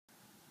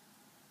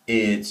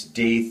It's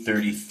day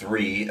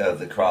 33 of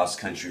the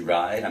cross-country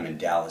ride. I'm in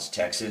Dallas,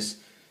 Texas.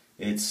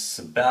 It's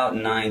about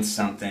 9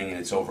 something and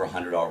it's over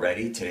 100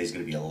 already. Today's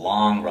going to be a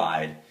long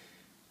ride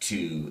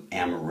to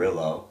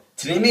Amarillo.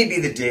 Today may be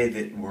the day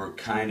that we're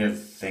kind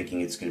of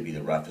thinking it's going to be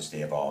the roughest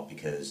day of all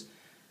because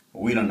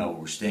we don't know.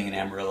 We're staying in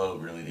Amarillo.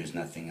 Really, there's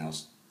nothing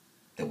else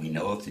that we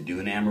know of to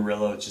do in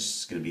Amarillo. It's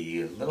just going to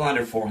be a little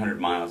under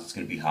 400 miles. It's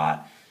going to be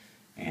hot.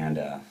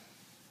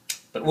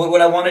 But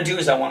what I want to do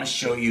is I want to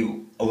show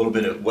you a little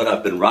bit of what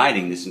I've been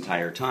riding this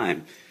entire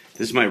time.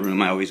 This is my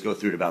room. I always go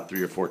through it about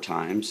 3 or 4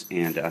 times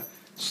and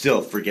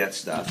still forget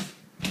stuff.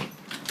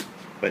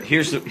 But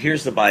here's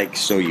the bike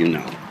so you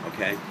know,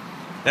 okay?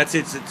 That's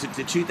it. It's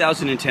a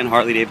 2010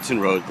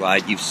 Harley-Davidson Road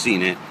Glide. You've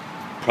seen it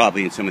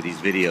probably in some of these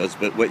videos,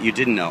 but what you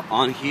didn't know,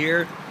 on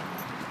here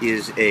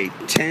is a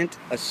tent,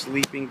 a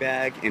sleeping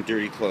bag, and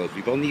dirty clothes.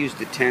 We've only used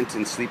the tent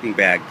and sleeping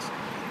bags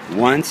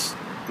once.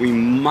 We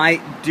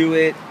might do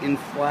it in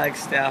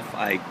Flagstaff,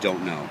 I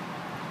don't know.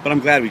 But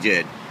I'm glad we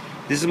did.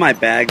 This is my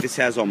bag. This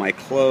has all my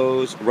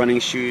clothes, running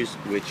shoes,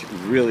 which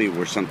really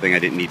were something I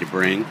didn't need to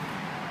bring.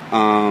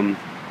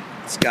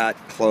 It's got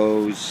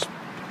clothes,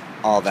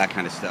 all that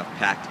kind of stuff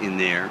packed in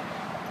there.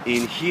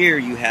 In here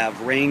you have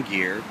rain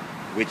gear,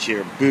 which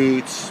are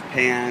boots,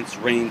 pants,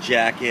 rain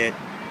jacket,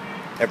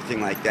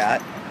 everything like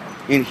that.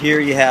 In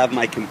here you have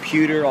my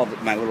computer,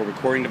 my little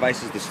recording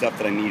devices, the stuff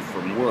that I need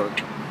from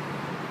work.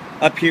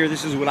 Up here,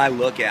 this is what I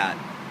look at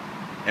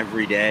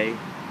every day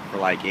for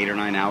like 8 or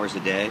 9 hours a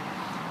day.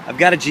 I've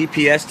got a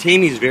GPS.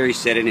 Tammy's very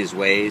set in his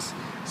ways,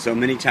 so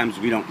many times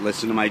we don't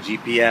listen to my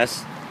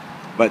GPS,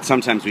 but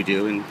sometimes we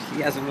do, and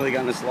he hasn't really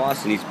gotten us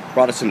lost, and he's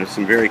brought us into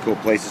some very cool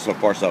places so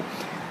far. So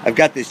I've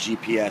got this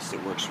GPS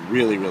that works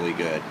really, really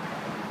good.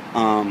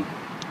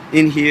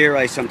 In here,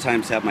 I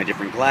sometimes have my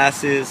different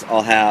glasses.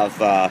 I'll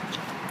have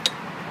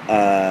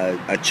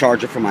a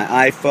charger for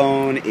my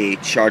iPhone, a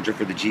charger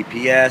for the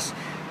GPS.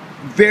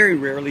 Very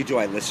rarely do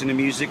I listen to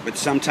music, but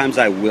sometimes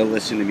I will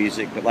listen to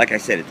music. But like I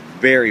said, it's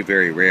very,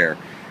 very rare.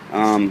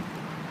 I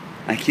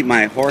keep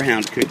my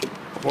Whorehound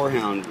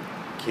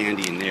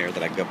candy in there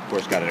that I, of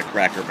course, got at a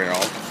Cracker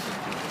Barrel.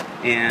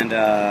 And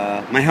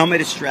my helmet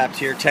is strapped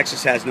here.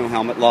 Texas has no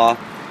helmet law.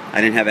 I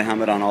didn't have a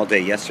helmet on all day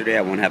yesterday.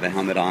 I won't have a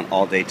helmet on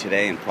all day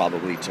today and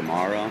probably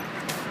tomorrow.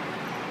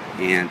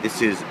 And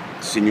this is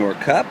Senor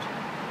Cup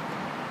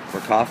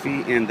for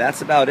coffee, and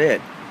that's about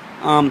it.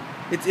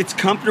 It's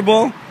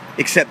comfortable.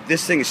 Except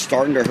this thing is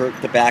starting to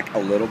hurt the back a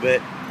little bit.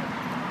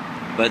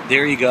 But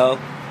there you go.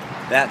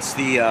 That's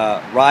the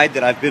ride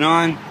that I've been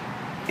on.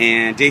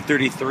 And day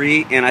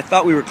 33. And I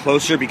thought we were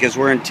closer because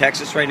we're in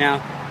Texas right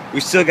now. We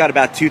still got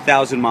about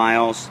 2,000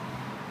 miles.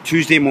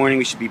 Tuesday morning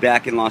we should be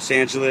back in Los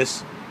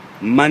Angeles.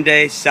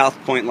 Monday,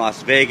 South Point,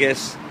 Las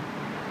Vegas.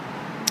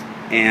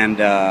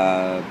 And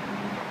I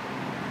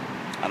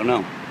don't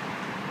know.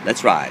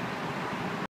 Let's ride.